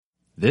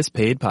This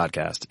paid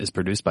podcast is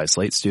produced by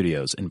Slate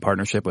Studios in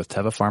partnership with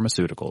Teva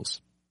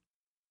Pharmaceuticals.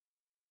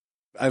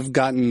 I've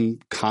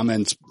gotten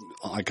comments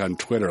like on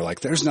Twitter, like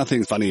there's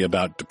nothing funny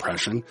about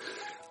depression,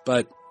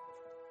 but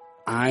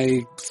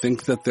I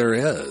think that there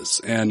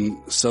is.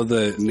 And so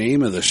the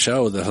name of the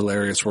show, The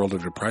Hilarious World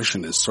of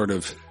Depression, is sort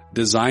of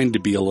designed to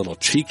be a little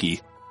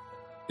cheeky.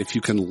 If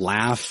you can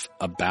laugh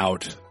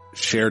about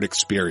shared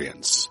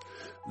experience,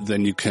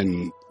 then you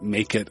can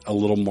make it a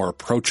little more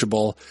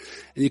approachable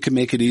and you can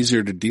make it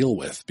easier to deal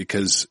with,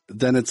 because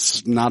then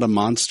it's not a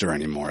monster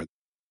anymore.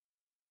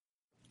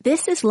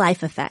 This is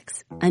Life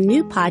Effects, a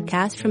new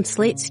podcast from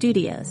Slate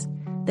Studios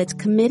that's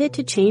committed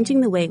to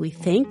changing the way we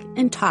think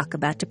and talk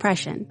about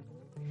depression.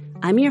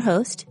 I'm your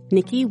host,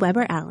 Nikki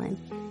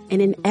Weber-Allen,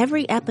 and in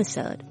every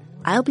episode,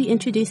 I'll be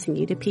introducing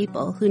you to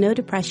people who know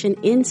depression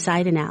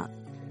inside and out,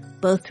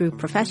 both through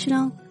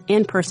professional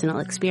and personal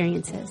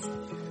experiences.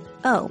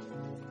 Oh,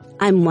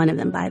 I'm one of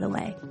them, by the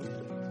way.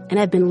 And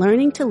I've been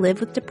learning to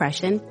live with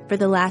depression for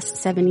the last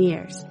 7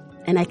 years,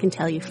 and I can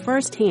tell you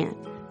firsthand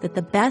that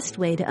the best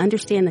way to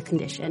understand the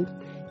condition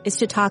is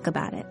to talk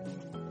about it.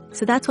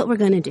 So that's what we're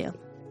going to do.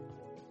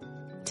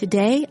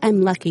 Today,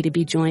 I'm lucky to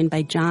be joined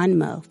by John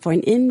Moe for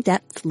an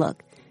in-depth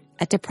look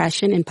at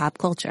depression in pop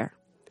culture.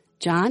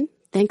 John,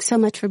 thanks so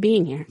much for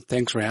being here.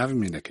 Thanks for having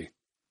me, Nikki.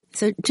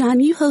 So, John,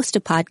 you host a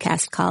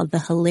podcast called The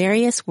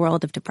Hilarious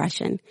World of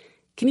Depression.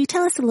 Can you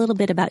tell us a little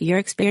bit about your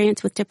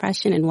experience with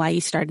depression and why you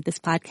started this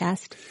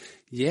podcast?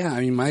 Yeah, I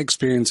mean, my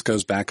experience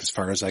goes back as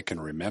far as I can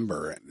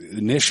remember. The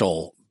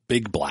initial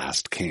big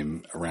blast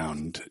came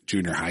around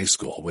junior high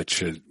school,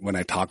 which is when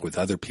I talk with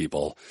other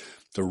people,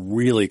 it's a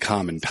really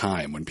common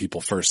time when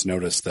people first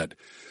notice that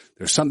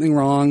there's something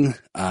wrong.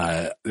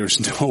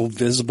 There's no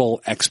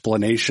visible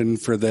explanation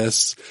for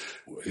this.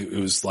 It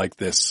was like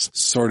this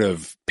sort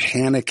of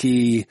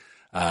panicky,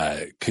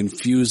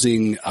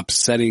 confusing,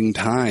 upsetting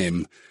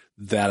time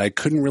that I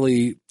couldn't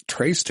really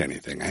trace to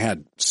anything. I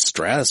had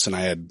stress and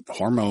I had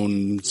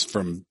hormones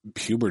from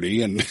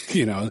puberty and,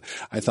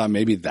 I thought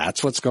maybe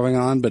that's what's going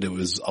on, but it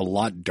was a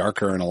lot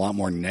darker and a lot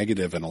more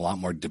negative and a lot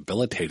more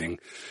debilitating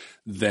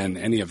than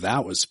any of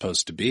that was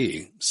supposed to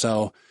be.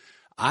 So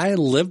I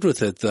lived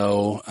with it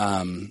though.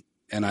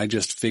 And I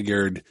just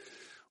figured,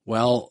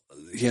 well,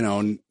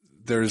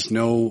 there's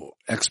no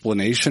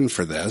explanation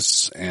for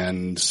this.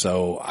 And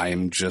so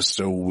I'm just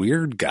a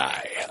weird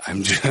guy.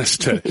 I'm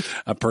just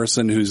a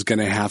person who's going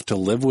to have to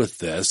live with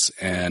this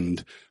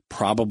and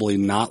probably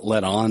not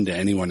let on to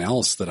anyone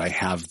else that I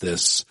have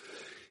this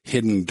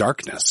hidden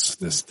darkness,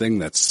 this thing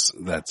that's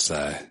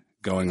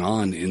going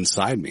on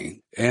inside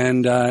me.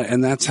 And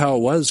that's how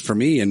it was for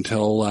me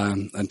until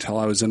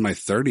I was in my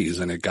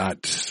 30s and it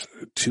got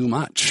too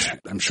much.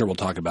 I'm sure we'll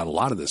talk about a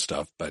lot of this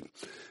stuff, but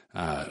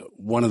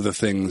one of the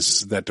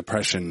things that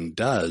depression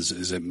does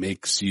is it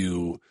makes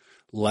you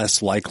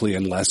less likely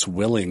and less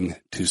willing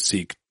to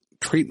seek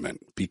treatment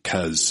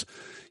because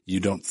you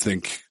don't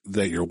think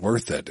that you're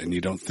worth it and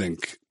you don't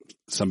think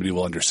somebody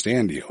will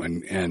understand you.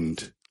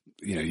 And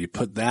you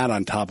put that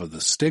on top of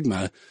the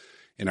stigma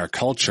in our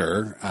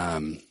culture,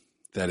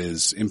 that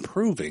is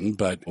improving.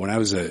 But when I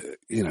was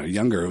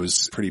younger, it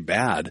was pretty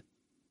bad.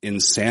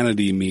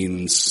 Insanity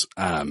means,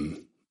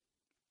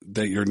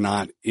 that you're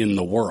not in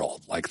the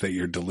world, like that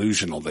you're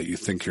delusional, that you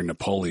think you're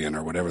Napoleon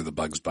or whatever the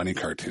Bugs Bunny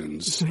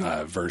cartoons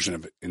version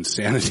of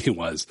insanity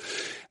was.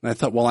 And I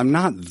thought, well, I'm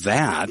not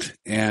that.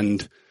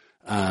 And,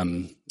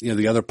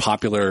 the other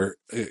popular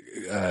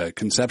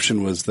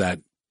conception was that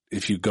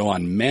if you go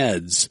on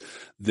meds,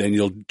 then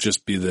you'll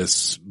just be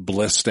this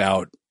blissed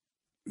out,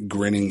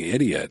 grinning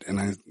idiot. And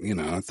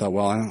I thought,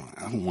 well,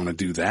 I don't want to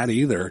do that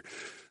either.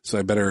 So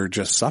I better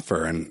just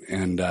suffer.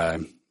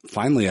 And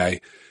finally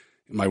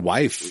my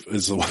wife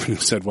is the one who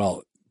said,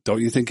 well,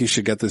 don't you think you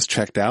should get this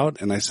checked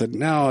out? And I said,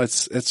 no,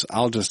 it's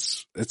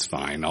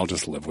fine. I'll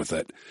just live with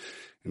it.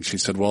 And she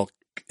said, well,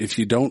 if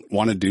you don't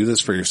want to do this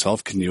for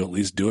yourself, can you at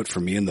least do it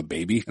for me and the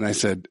baby? And I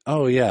said,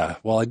 oh yeah,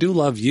 well, I do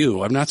love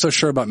you. I'm not so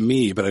sure about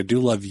me, but I do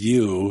love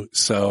you.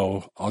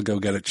 So I'll go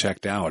get it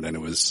checked out. And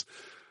it was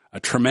a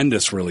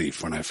tremendous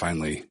relief when I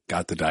finally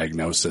got the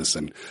diagnosis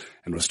and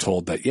was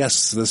told that,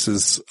 yes, this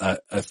is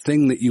a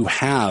thing that you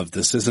have.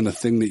 This isn't a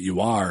thing that you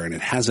are, and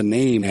it has a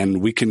name,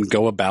 and we can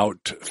go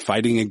about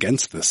fighting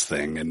against this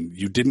thing. And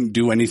you didn't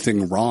do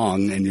anything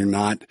wrong, and you're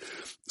not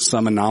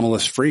some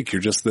anomalous freak.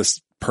 You're just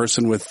this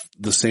person with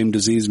the same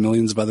disease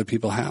millions of other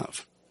people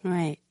have.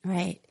 Right.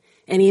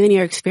 And even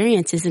your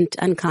experience isn't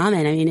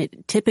uncommon. I mean,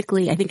 it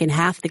typically, I think in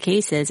half the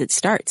cases, it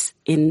starts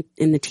in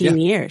the teen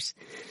years.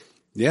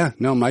 Yeah,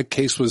 no, my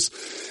case was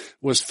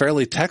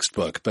fairly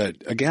textbook, but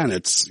again,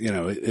 it's,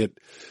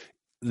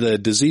 the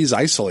disease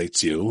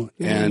isolates you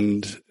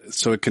and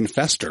so it can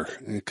fester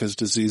because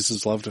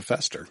diseases love to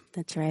fester.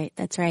 That's right.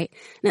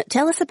 Now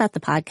tell us about the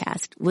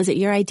podcast. Was it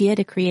your idea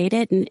to create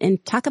it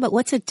and talk about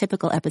what's a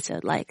typical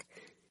episode like?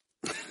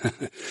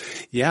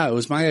 Yeah, it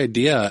was my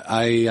idea.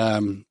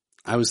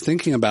 I was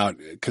thinking about,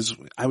 cause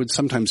I would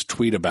sometimes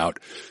tweet about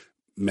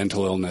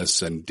mental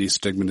illness and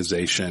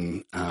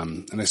destigmatization.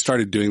 And I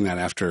started doing that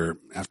after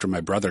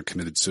my brother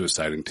committed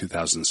suicide in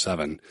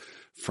 2007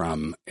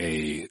 from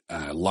a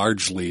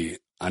largely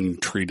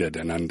untreated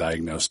and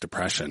undiagnosed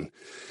depression.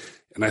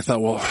 And I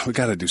thought, well, we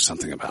got to do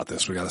something about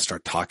this. We got to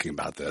start talking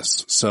about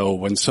this. So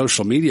when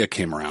social media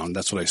came around,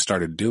 that's what I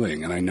started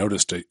doing. And I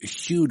noticed a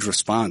huge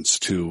response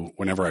to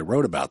whenever I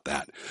wrote about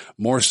that,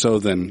 more so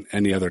than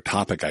any other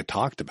topic I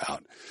talked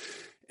about.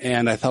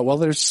 And I thought, well,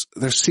 there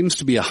seems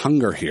to be a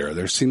hunger here.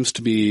 There seems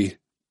to be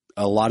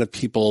a lot of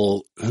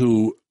people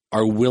who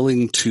are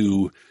willing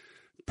to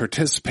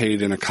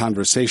participate in a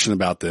conversation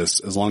about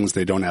this as long as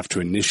they don't have to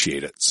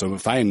initiate it. So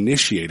if I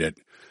initiate it,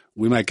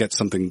 we might get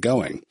something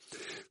going.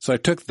 So I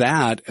took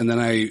that, and then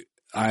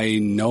I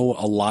know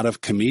a lot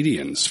of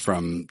comedians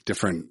from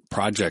different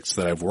projects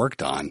that I've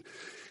worked on.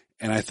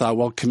 And I thought,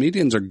 well,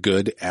 comedians are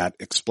good at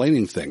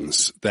explaining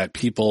things that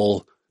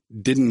people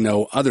didn't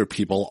know other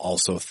people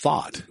also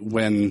thought.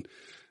 When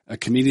a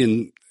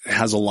comedian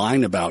has a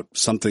line about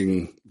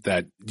something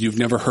that you've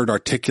never heard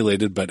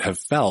articulated but have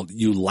felt,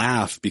 you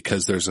laugh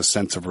because there's a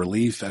sense of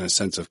relief and a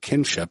sense of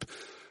kinship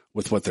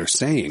with what they're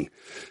saying.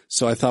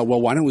 So I thought, well,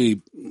 why don't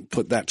we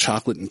put that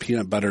chocolate and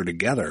peanut butter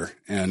together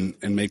and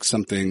make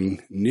something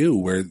new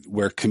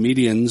where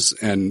comedians,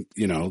 and,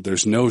 you know,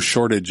 there's no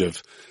shortage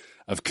of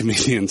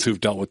comedians who've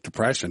dealt with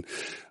depression.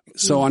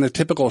 So on a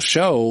typical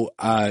show,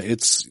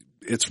 it's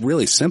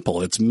really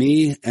simple. It's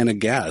me and a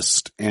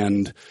guest,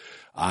 and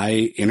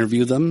I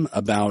interview them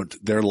about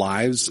their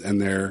lives and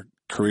their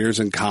careers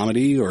in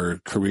comedy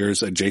or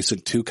careers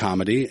adjacent to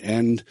comedy,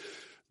 and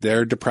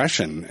their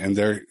depression and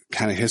their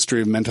kind of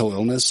history of mental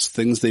illness,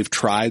 things they've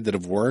tried that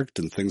have worked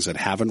and things that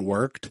haven't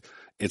worked.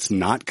 It's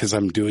not because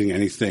I'm doing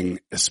anything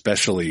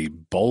especially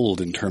bold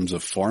in terms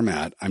of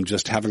format. I'm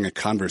just having a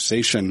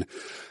conversation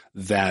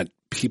that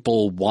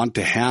people want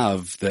to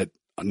have that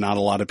not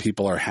a lot of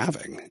people are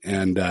having.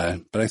 And,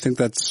 but I think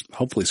that's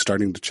hopefully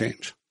starting to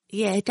change.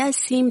 Yeah, it does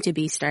seem to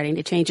be starting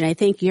to change. And I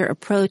think your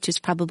approach is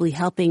probably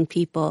helping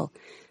people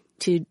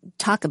to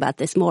talk about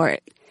this more.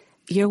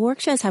 Your work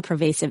shows how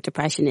pervasive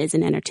depression is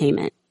in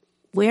entertainment.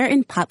 Where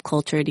in pop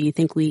culture do you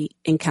think we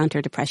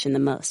encounter depression the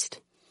most?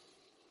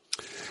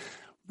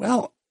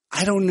 Well,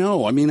 I don't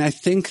know. I mean, I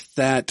think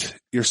that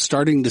you're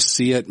starting to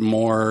see it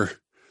more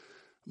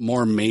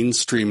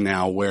mainstream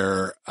now,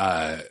 where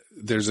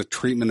there's a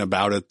treatment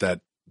about it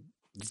that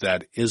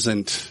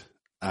isn't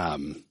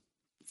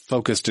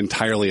focused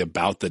entirely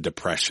about the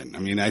depression. I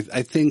mean, I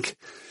think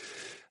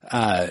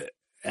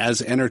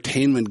as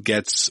entertainment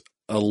gets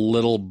a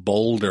little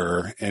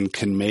bolder and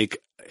can make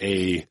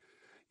a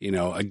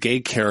gay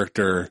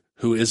character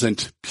who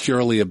isn't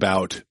purely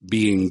about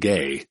being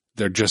gay.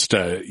 They're just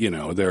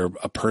they're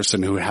a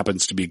person who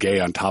happens to be gay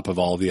on top of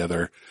all the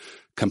other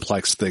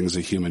complex things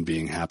a human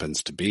being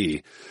happens to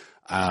be.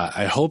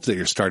 I hope that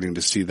you're starting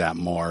to see that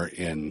more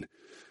in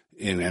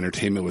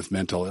entertainment with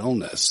mental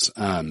illness.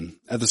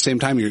 At the same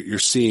time, you're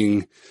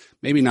seeing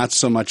maybe not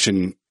so much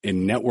in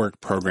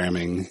network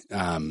programming,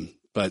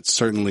 but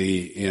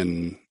certainly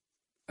in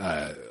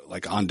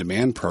like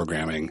on-demand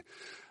programming.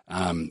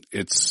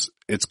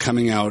 It's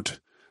coming out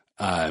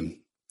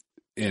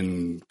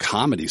in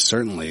comedy,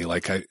 certainly.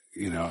 Like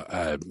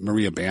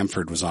Maria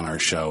Bamford was on our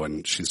show,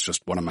 and she's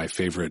just one of my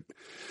favorite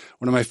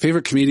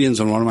comedians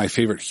and one of my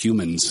favorite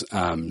humans.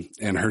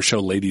 And her show,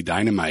 Lady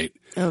Dynamite,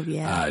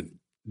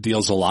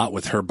 deals a lot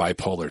with her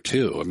bipolar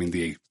too. I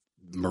mean,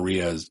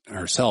 Maria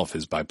herself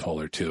is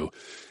bipolar too.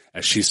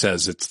 As she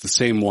says, it's the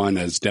same one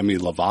as Demi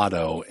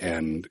Lovato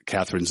and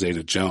Catherine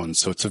Zeta-Jones.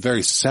 So it's a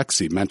very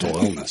sexy mental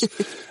illness.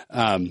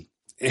 And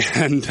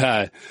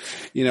then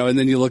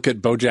you look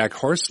at BoJack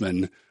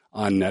Horseman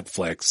on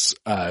Netflix,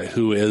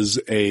 who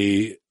is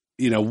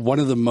one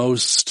of the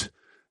most,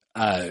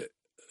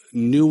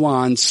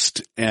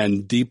 nuanced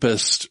and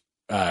deepest,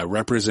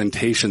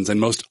 representations and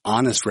most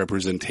honest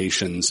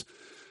representations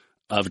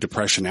of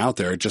depression out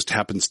there. It just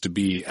happens to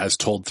be as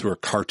told through a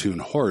cartoon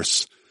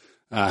horse.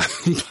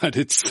 But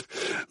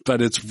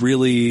it's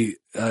really,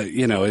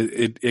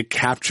 it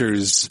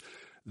captures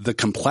the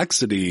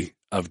complexity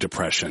of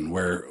depression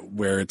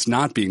where it's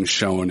not being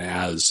shown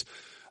as,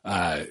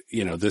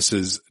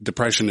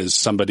 depression is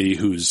somebody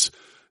who's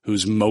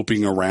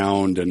moping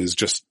around and is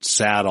just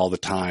sad all the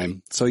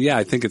time. So yeah,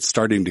 I think it's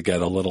starting to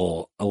get a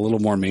little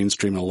more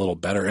mainstream and a little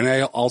better. And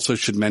I also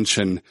should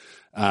mention,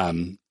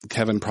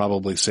 Kevin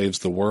Probably Saves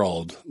the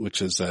World,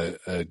 which is that's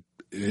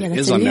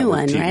a new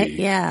one, TV. Right?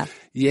 Yeah.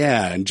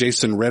 Yeah. And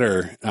Jason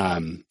Ritter,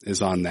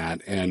 is on that,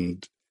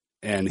 and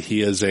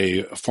he is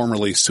a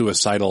formerly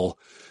suicidal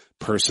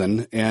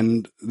person.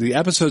 And the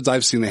episodes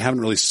I've seen, they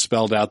haven't really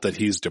spelled out that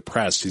he's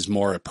depressed. He's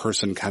more a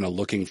person kind of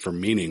looking for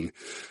meaning.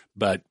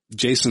 But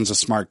Jason's a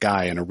smart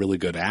guy and a really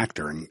good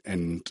actor.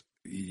 And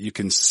you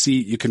can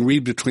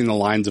read between the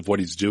lines of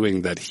what he's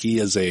doing that he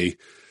is a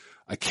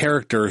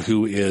character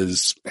who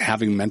is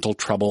having mental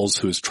troubles,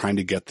 who is trying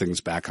to get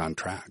things back on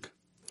track.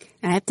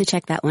 I have to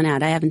check that one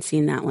out. I haven't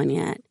seen that one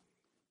yet.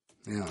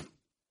 Yeah.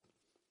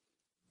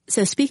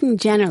 So speaking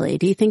generally,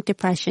 do you think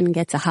depression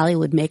gets a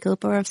Hollywood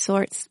makeover of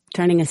sorts,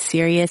 turning a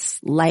serious,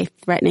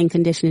 life-threatening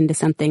condition into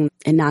something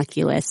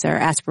innocuous or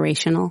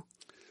aspirational?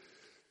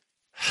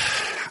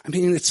 I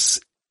mean,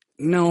 it's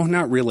No,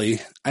 not really.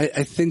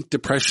 I think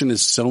depression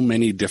is so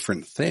many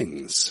different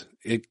things.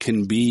 It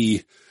can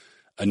be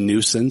a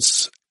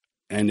nuisance,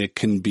 and it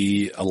can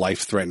be a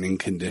life-threatening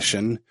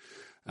condition.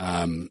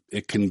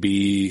 It can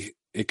be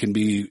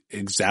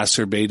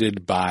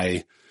exacerbated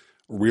by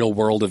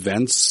real-world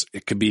events.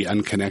 It could be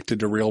unconnected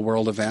to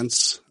real-world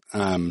events.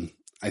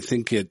 I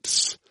think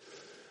it's,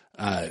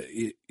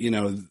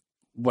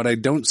 what I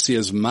don't see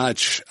as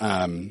much,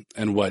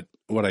 and what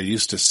I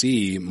used to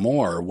see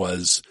more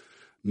was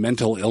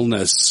mental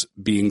illness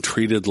being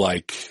treated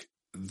like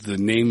the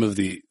name of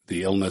the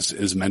illness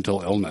is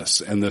mental illness,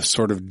 and the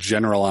sort of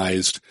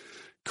generalized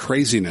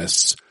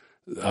craziness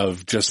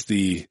of just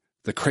the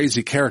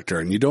crazy character.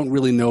 And you don't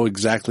really know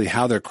exactly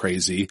how they're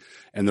crazy.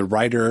 And the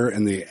writer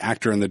and the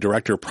actor and the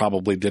director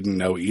probably didn't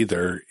know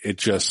either. It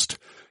just,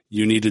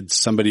 you needed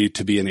somebody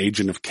to be an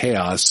agent of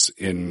chaos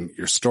in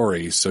your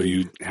story, so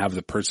you have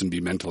the person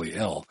be mentally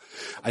ill.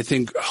 I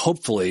think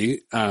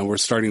hopefully we're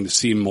starting to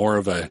see more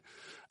of a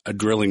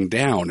drilling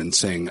down and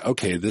saying,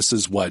 okay, this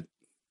is what,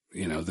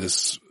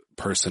 this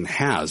person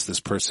has. This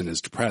person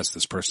is depressed.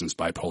 This person's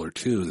bipolar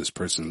 2. This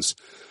person's,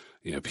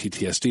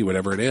 PTSD,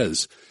 whatever it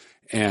is.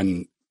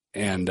 And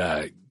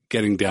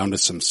getting down to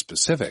some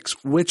specifics,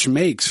 which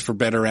makes for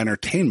better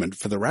entertainment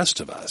for the rest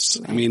of us.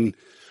 Right. I mean,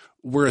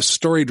 we're a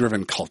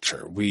story-driven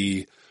culture.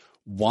 We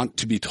want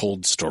to be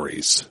told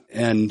stories.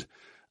 And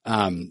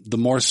the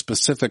more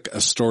specific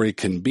a story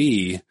can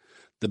be,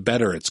 the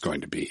better it's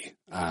going to be.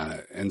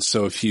 And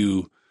so if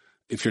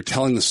you're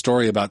telling the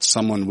story about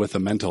someone with a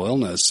mental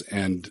illness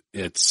and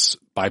it's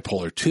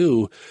bipolar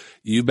 2,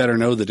 you better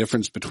know the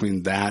difference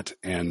between that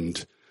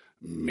and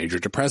major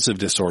depressive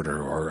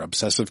disorder or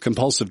obsessive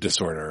compulsive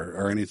disorder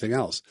or anything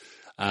else.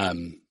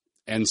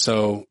 And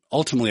so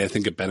ultimately I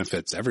think it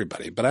benefits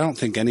everybody, but I don't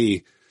think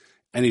any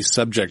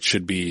subject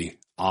should be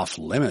off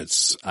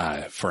limits,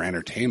 for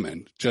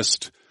entertainment.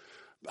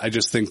 I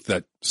just think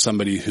that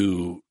somebody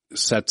who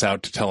sets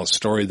out to tell a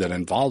story that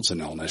involves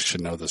an illness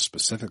should know the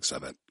specifics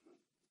of it.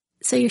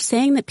 So you're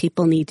saying that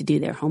people need to do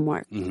their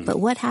homework, but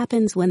what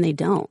happens when they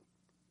don't?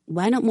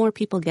 Why don't more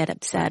people get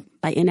upset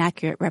by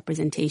inaccurate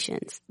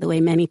representations, the way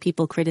many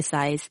people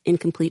criticize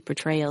incomplete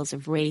portrayals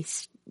of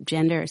race,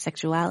 gender, or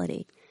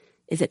sexuality?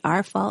 Is it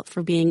our fault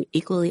for being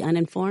equally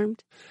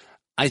uninformed?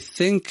 I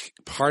think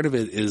part of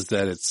it is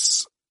that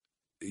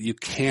you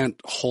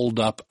can't hold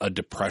up a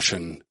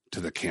depression to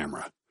the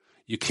camera.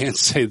 You can't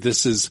say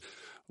this is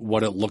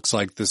what it looks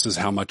like, this is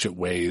how much it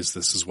weighs,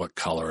 this is what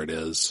color it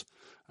is.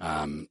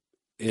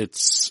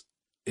 It's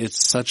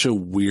such a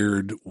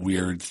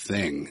weird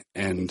thing.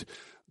 And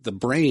the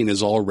brain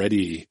is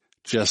already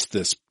just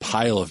this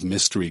pile of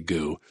mystery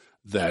goo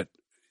that,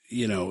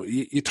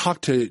 you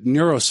talk to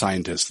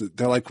neuroscientists,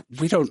 they're like,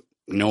 we don't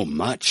know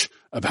much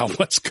about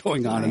what's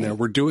going on in there.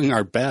 We're doing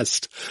our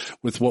best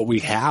with what we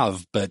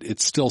have, but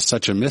it's still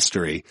such a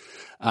mystery.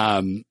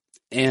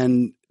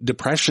 And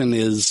depression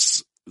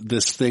is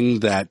this thing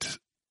that,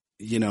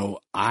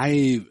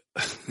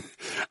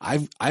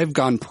 I've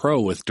gone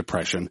pro with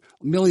depression.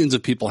 Millions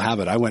of people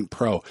have it. I went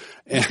pro,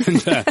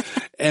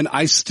 and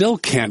I still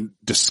can't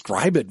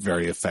describe it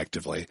very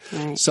effectively.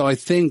 Right. So I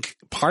think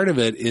part of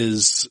it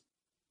is,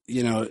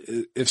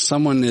 if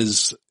someone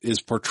is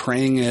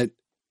portraying it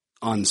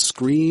on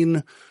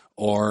screen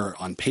or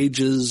on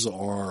pages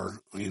or,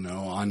 in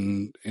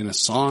a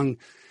song,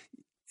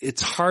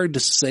 it's hard to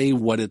say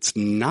what it's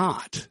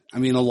not. I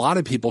mean, a lot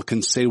of people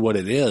can say what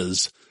it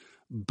is,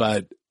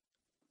 but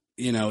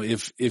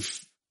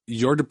if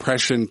your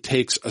depression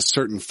takes a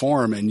certain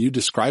form and you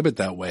describe it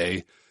that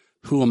way,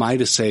 who am I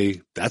to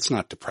say that's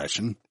not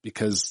depression?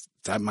 Because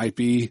that might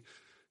be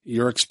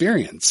your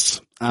experience.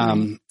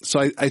 So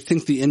I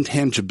think the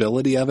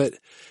intangibility of it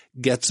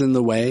gets in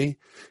the way.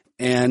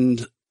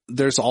 And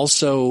there's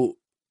also,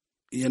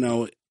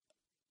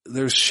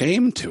 there's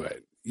shame to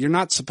it. You're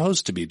not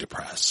supposed to be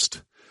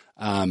depressed.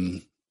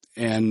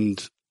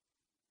 And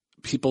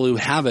people who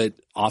have it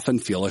often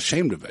feel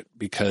ashamed of it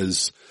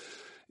because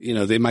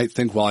they might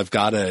think, well, I've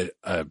got a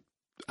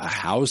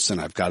house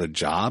and I've got a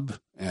job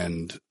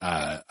and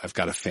I've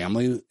got a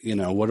family.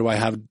 What do I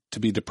have to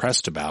be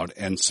depressed about?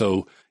 And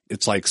so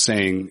it's like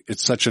saying,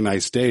 it's such a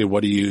nice day.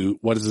 What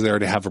is there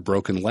to have a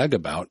broken leg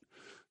about?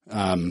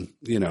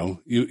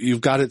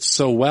 You've got it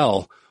so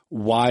well.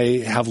 Why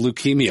have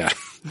leukemia?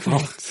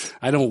 Well,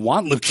 I don't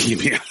want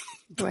leukemia.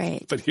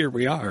 Right. But here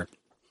we are.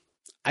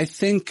 I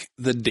think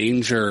the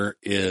danger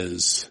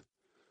is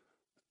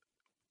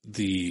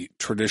the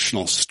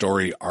traditional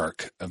story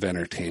arc of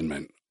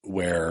entertainment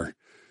where,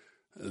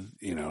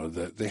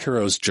 the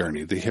hero's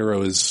journey, the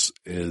hero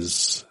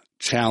is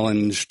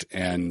challenged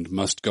and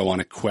must go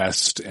on a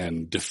quest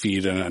and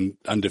defeat an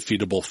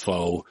undefeatable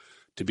foe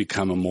to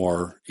become a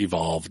more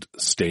evolved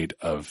state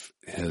of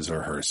his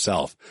or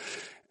herself.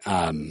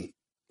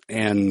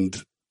 And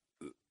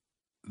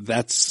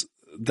that's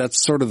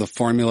sort of the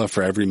formula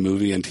for every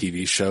movie and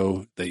TV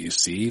show that you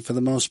see for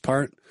the most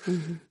part.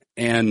 Mm-hmm.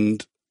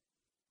 And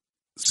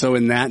so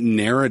in that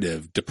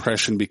narrative,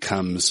 depression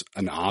becomes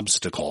an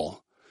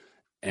obstacle,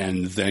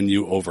 and then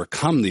you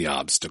overcome the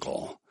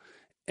obstacle.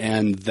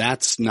 And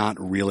that's not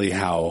really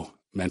how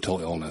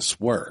mental illness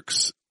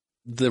works.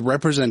 The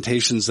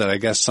representations that I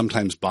guess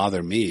sometimes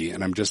bother me,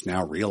 and I'm just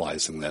now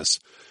realizing this,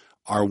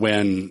 are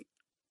when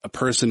a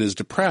person is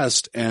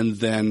depressed and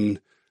then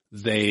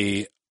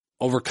they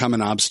overcome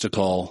an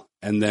obstacle,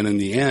 and then in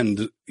the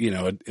end,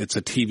 it's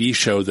a TV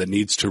show that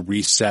needs to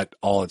reset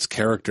all its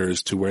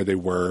characters to where they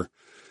were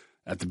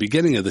at the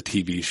beginning of the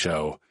TV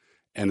show,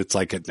 and it's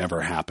like it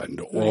never happened.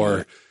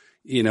 Right.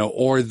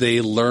 Or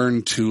they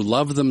learn to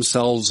love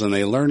themselves and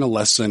they learn a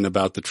lesson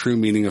about the true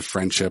meaning of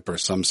friendship or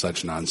some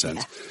such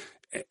nonsense.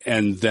 Yeah.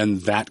 And then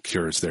that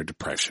cures their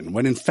depression,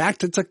 when in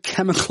fact it's a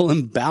chemical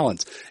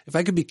imbalance. If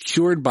I could be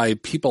cured by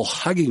people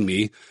hugging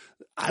me,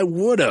 I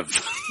would have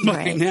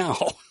by now.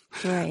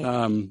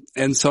 Right.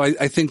 And so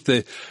I think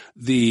the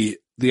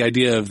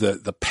idea of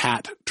the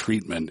pat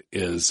treatment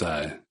is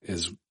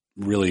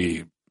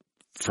really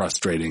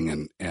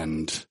frustrating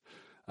and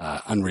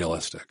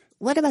unrealistic.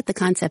 What about the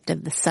concept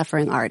of the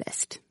suffering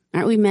artist?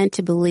 Aren't we meant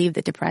to believe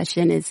that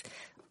depression is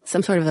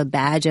some sort of a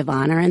badge of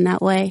honor in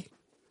that way?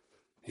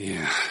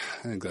 Yeah,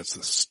 I think that's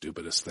the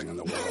stupidest thing in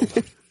the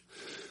world.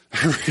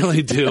 I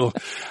really do.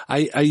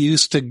 I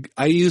used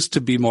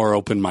to be more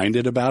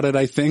open-minded about it.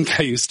 I think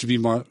I used to be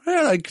more,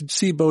 I could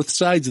see both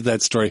sides of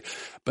that story,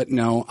 but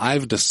no,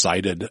 I've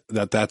decided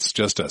that that's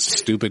just a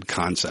stupid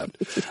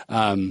concept.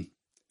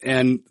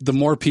 And the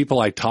more people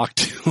I talk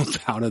to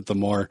about it, the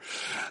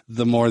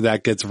more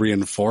that gets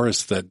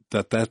reinforced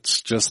that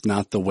that's just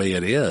not the way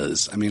it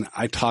is. I mean,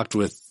 I talked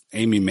with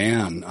Amy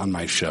Mann on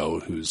my show,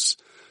 who's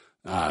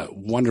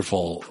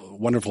wonderful,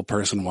 wonderful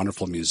person,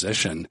 wonderful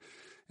musician.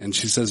 And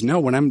she says, no,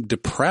 when I'm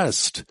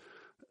depressed,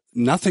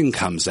 nothing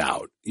comes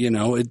out.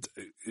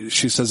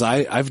 She says,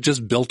 I've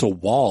just built a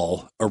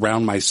wall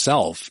around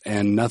myself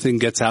and nothing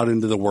gets out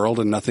into the world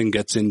and nothing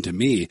gets into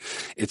me.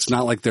 It's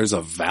not like there's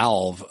a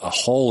valve, a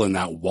hole in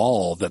that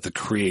wall that the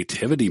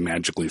creativity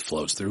magically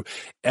flows through.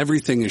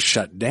 Everything is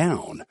shut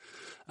down.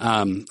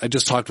 I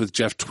just talked with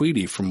Jeff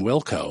Tweedy from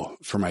Wilco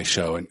for my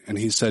show, and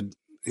he said,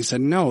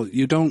 no,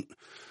 you don't.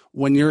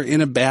 When you're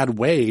in a bad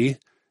way,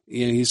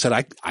 he said,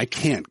 I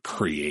can't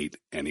create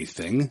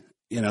anything.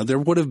 There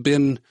would have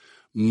been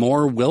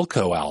more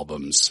Wilco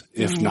albums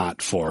if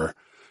not for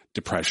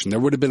depression. There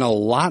would have been a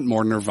lot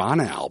more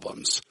Nirvana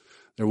albums.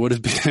 There would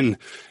have been,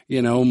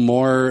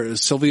 more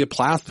Sylvia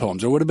Plath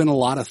poems. There would have been a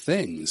lot of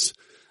things,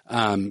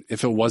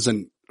 if it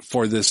wasn't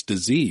for this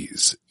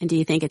disease. And do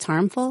you think it's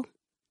harmful?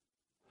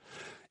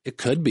 It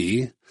could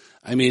be.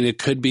 I mean, it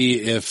could be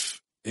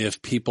if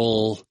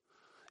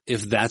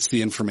that's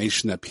the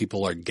information that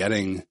people are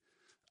getting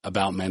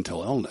about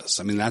mental illness.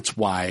 I mean, that's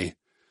why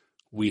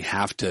we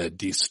have to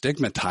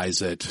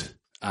destigmatize it,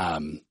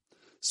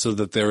 so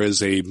that there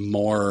is a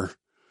more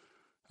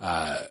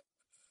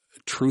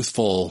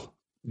truthful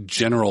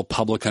general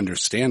public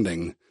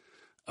understanding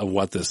of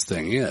what this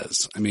thing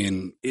is. I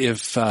mean,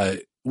 if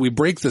we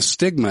break the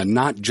stigma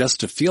not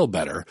just to feel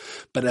better,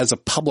 but as a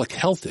public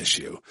health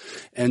issue.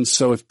 And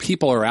so if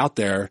people are out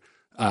there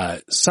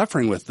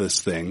suffering with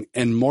this thing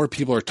and more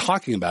people are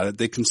talking about it,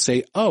 they can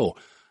say, oh,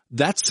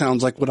 that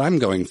sounds like what I'm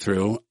going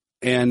through.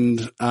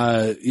 And,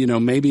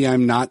 maybe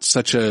I'm not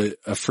such a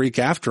freak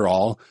after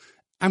all.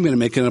 I'm going to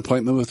make an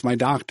appointment with my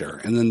doctor.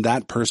 And then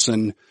that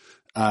person,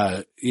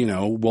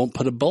 won't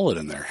put a bullet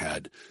in their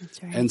head.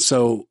 That's right. And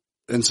so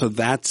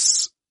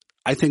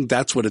I think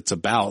that's what it's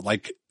about.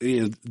 Like,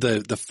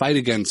 the fight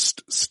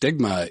against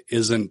stigma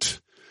isn't,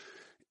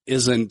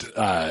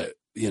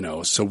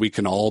 so we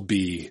can all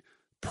be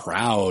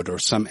proud or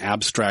some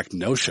abstract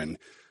notion.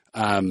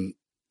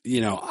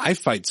 I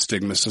fight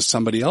stigma so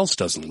somebody else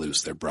doesn't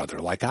lose their brother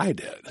like I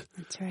did.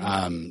 That's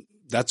right.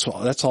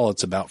 That's all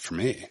it's about for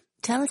me.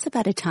 Tell us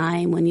about a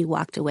time when you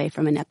walked away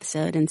from an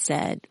episode and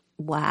said,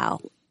 wow,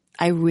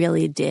 I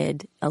really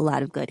did a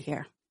lot of good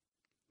here.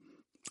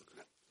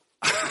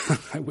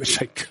 I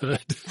wish I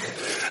could.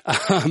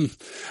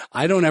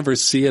 I don't ever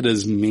see it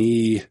as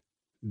me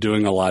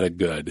doing a lot of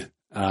good.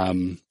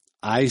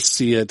 I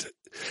see it,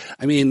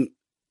 I mean,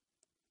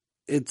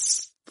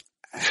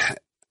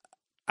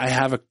 I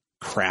have a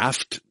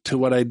craft to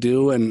what I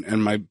do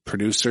and my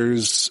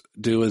producers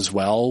do as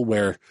well,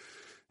 where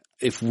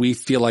if we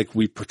feel like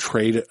we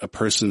portrayed a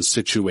person's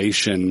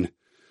situation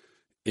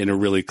in a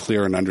really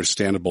clear and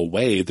understandable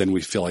way, then we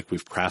feel like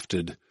we've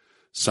crafted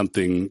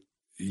something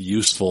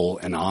useful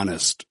and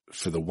honest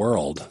for the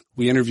world.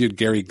 We interviewed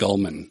Gary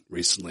Gulman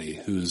recently,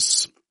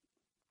 who's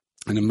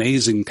an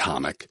amazing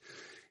comic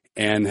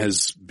and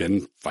has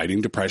been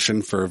fighting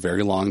depression for a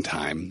very long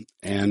time.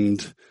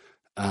 And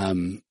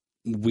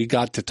we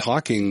got to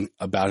talking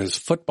about his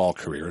football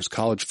career, his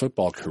college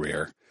football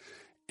career.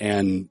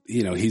 And,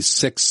 he's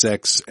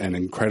 6'6" and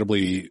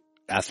incredibly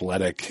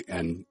athletic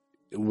and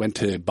went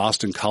to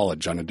Boston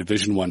College on a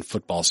Division I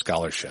football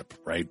scholarship,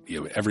 right?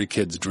 Every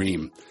kid's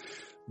dream.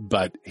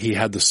 But he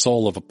had the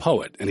soul of a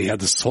poet and he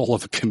had the soul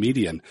of a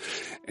comedian.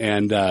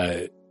 And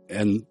the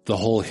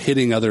whole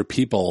hitting other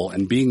people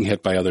and being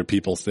hit by other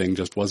people thing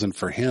just wasn't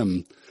for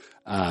him.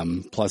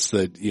 Plus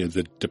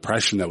the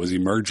depression that was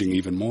emerging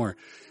even more.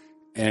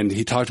 And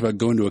he talked about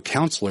going to a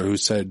counselor who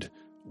said,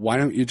 why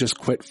don't you just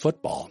quit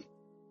football?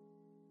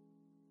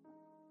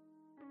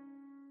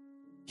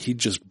 He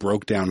just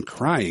broke down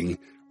crying,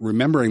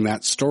 remembering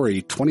that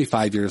story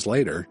 25 years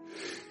later.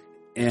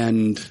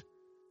 And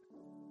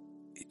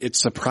it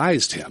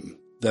surprised him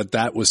that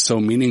that was so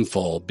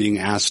meaningful, being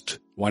asked,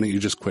 why don't you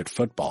just quit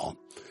football?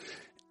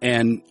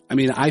 And I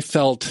mean, I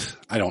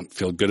don't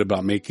feel good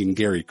about making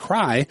Gary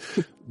cry,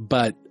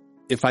 but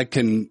if I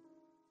can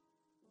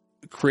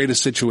create a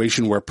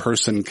situation where a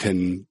person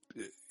can,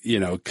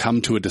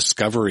 come to a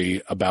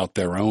discovery about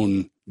their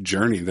own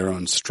journey, their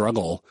own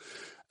struggle,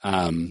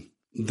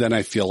 then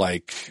I feel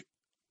like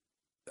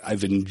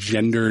I've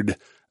engendered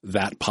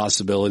that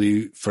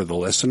possibility for the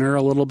listener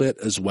a little bit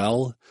as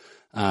well.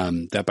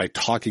 That by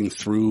talking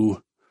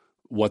through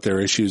what their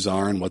issues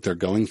are and what they're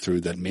going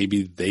through, that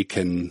maybe they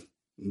can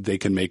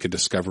make a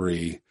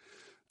discovery,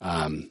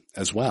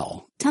 as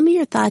well. Tell me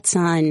your thoughts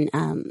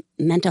on,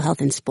 mental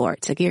health in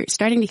sports. Like, you're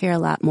starting to hear a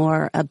lot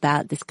more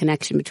about this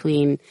connection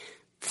between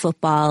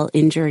football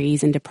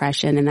injuries and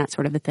depression and that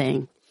sort of a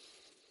thing.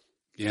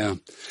 Yeah.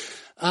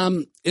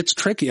 It's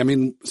tricky. I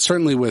mean,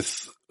 certainly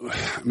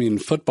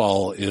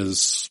football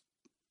is,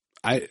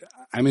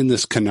 I'm in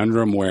this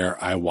conundrum where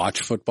I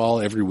watch football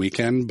every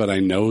weekend, but I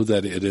know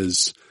that it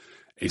is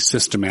a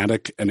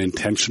systematic and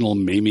intentional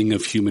maiming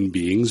of human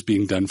beings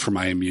being done for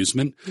my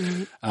amusement,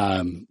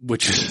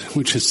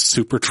 which is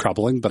super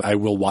troubling, but I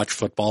will watch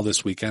football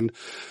this weekend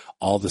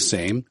all the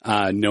same,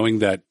 knowing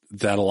that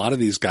a lot of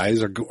these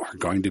guys are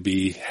going to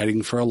be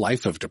heading for a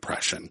life of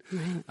depression.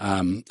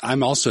 Right.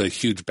 I'm also a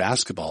huge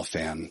basketball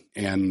fan,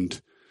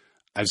 and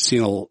I've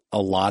seen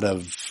a lot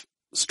of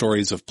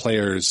stories of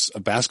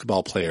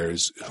basketball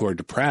players who are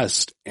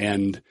depressed,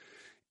 and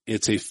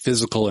it's a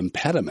physical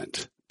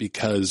impediment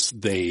because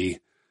they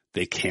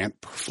can't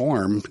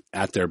perform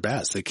at their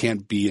best. They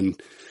can't be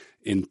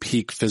in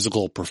peak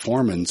physical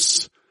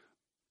performance.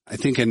 I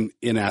think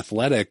in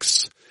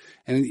athletics,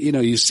 and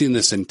you've seen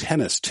this in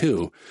tennis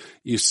too,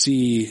 you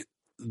see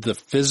the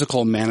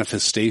physical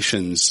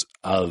manifestations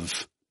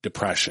of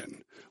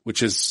depression,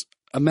 which is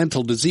a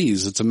mental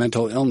disease. It's a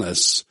mental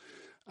illness.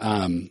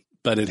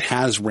 But it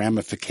has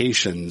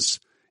ramifications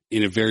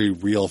in a very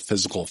real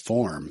physical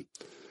form.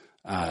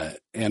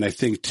 And I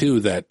think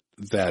too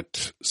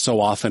that so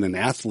often an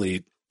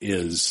athlete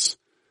is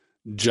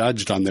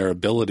judged on their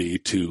ability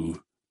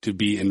to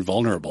be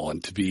invulnerable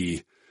and to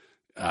be,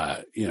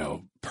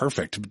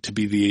 perfect, to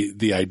be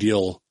the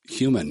ideal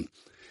human.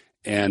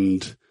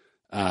 And,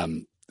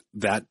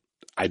 that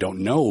I don't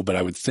know, but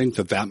I would think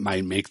that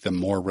might make them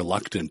more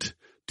reluctant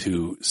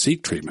to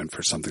seek treatment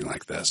for something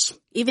like this.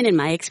 Even in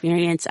my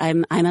experience,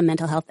 I'm a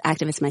mental health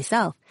activist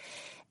myself.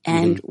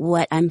 And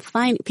what I'm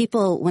finding,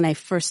 people, when I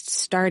first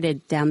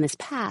started down this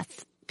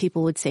path,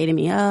 people would say to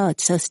me, oh,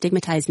 it's so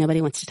stigmatized.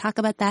 Nobody wants to talk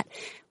about that.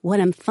 What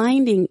I'm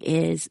finding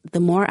is the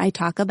more I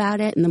talk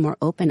about it and the more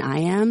open I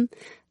am,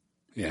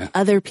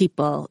 other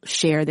people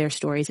share their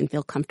stories and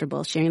feel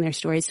comfortable sharing their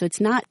stories. So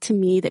it's not to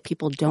me that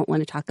people don't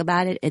want to talk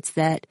about it. It's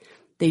that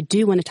they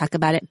do want to talk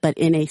about it, but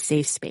in a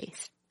safe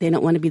space. They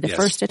don't want to be the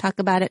first to talk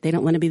about it. They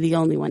don't want to be the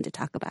only one to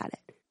talk about it.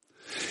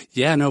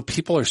 Yeah, no,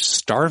 people are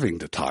starving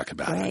to talk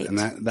about it.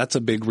 And that's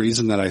a big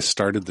reason that I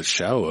started the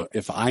show.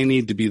 If I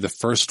need to be the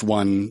first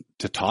one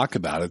to talk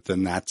about it,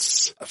 then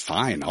that's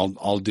fine.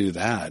 I'll do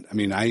that. I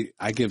mean,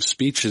 I give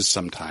speeches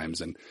sometimes,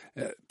 and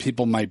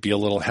people might be a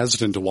little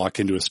hesitant to walk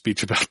into a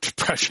speech about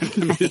depression.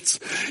 I mean,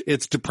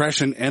 it's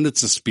depression and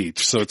it's a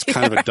speech. So it's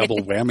kind of a double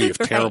whammy of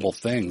terrible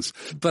things.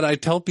 But I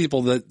tell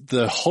people that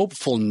the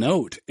hopeful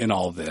note in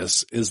all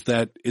this is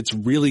that it's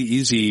really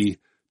easy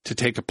to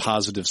take a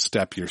positive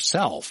step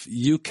yourself.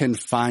 You can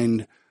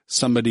find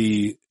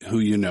somebody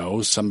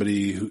who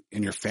somebody who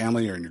in your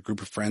family or in your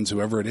group of friends,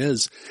 whoever it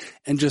is,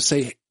 and just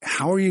say,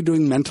 how are you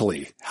doing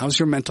mentally? How's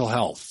your mental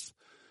health?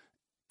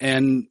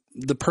 And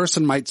the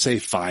person might say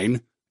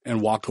fine and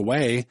walk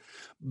away,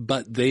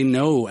 but they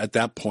know at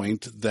that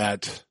point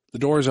that the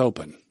door is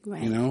open,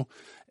 and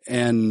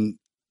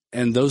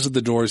those are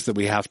the doors that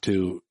we have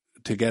to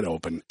get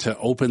open. To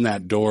open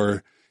that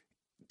door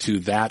to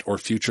that or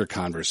future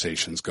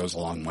conversations goes a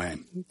long way.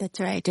 That's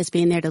right. Just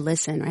being there to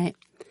listen, right?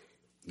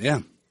 Yeah.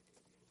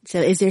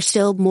 So is there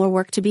still more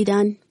work to be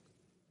done?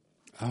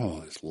 Oh,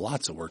 there's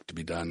lots of work to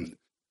be done.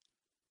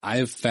 I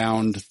have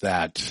found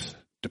that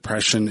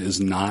depression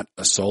is not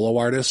a solo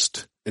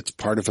artist. It's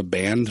part of a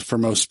band for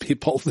most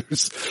people,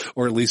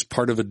 or at least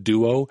part of a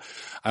duo.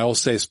 I will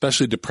say,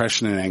 especially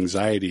depression and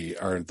anxiety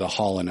are the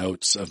Hall and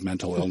Oates of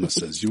mental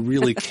illnesses. You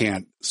really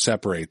can't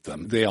separate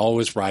them. They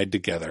always ride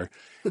together.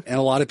 And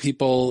a lot of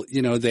people,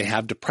 they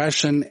have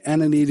depression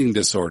and an eating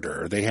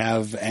disorder. They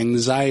have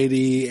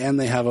anxiety and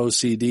they have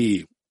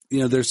OCD.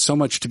 There's so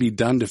much to be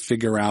done to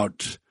figure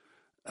out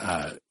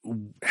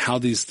how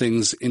these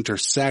things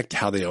intersect,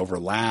 how they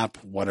overlap,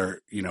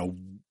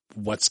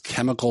 what's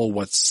chemical,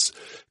 what's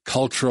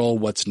cultural,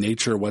 what's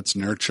nature, what's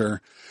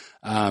nurture.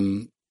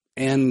 I'm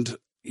not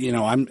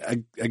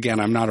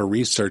a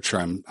researcher.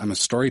 I'm a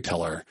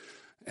storyteller,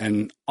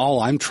 and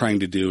all I'm trying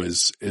to do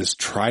is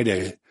try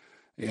to,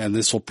 and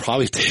this will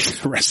probably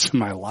take the rest of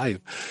my life.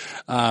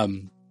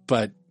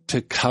 But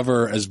to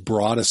cover as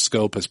broad a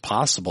scope as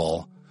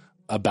possible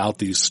about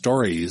these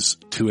stories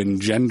to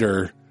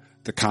engender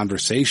the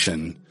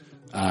conversation,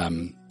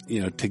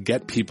 to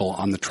get people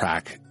on the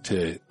track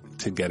to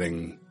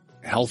getting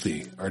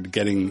healthy or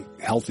getting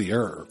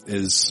healthier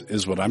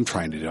is what I'm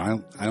trying to do.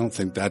 I don't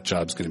think that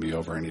job's going to be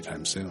over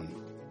anytime soon.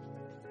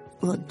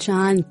 Well,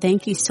 John,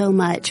 thank you so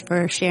much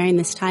for sharing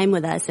this time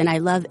with us. And I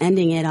love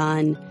ending it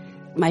on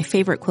my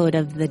favorite quote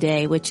of the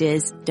day, which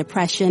is,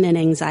 depression and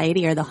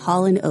anxiety are the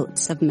Hall &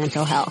 Oates of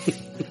mental health.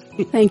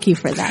 Thank you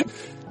for that.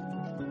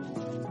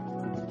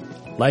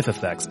 Life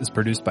Effects is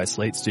produced by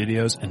Slate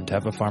Studios and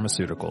Teva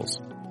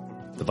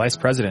Pharmaceuticals. The vice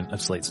president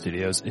of Slate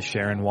Studios is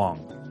Sharon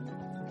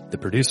Wong. The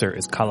producer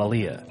is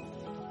Kalalia.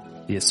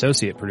 The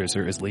associate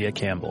producer is Leah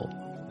Campbell.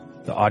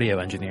 The audio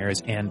engineer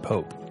is Ann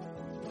Pope.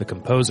 The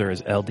composer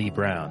is L.D.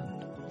 Brown.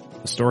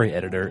 The story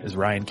editor is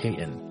Ryan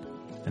Caton.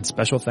 And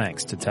special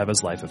thanks to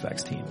Teva's Life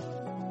Effects team.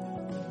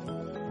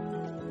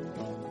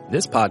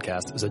 This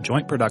podcast is a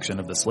joint production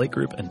of the Slate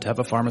Group and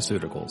Teva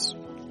Pharmaceuticals.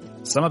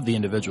 Some of the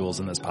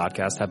individuals in this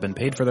podcast have been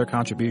paid for their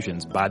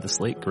contributions by the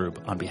Slate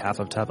Group on behalf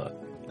of Teva.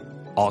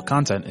 All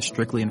content is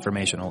strictly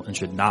informational and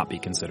should not be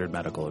considered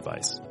medical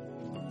advice.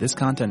 This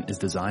content is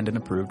designed and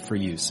approved for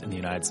use in the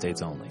United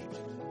States only.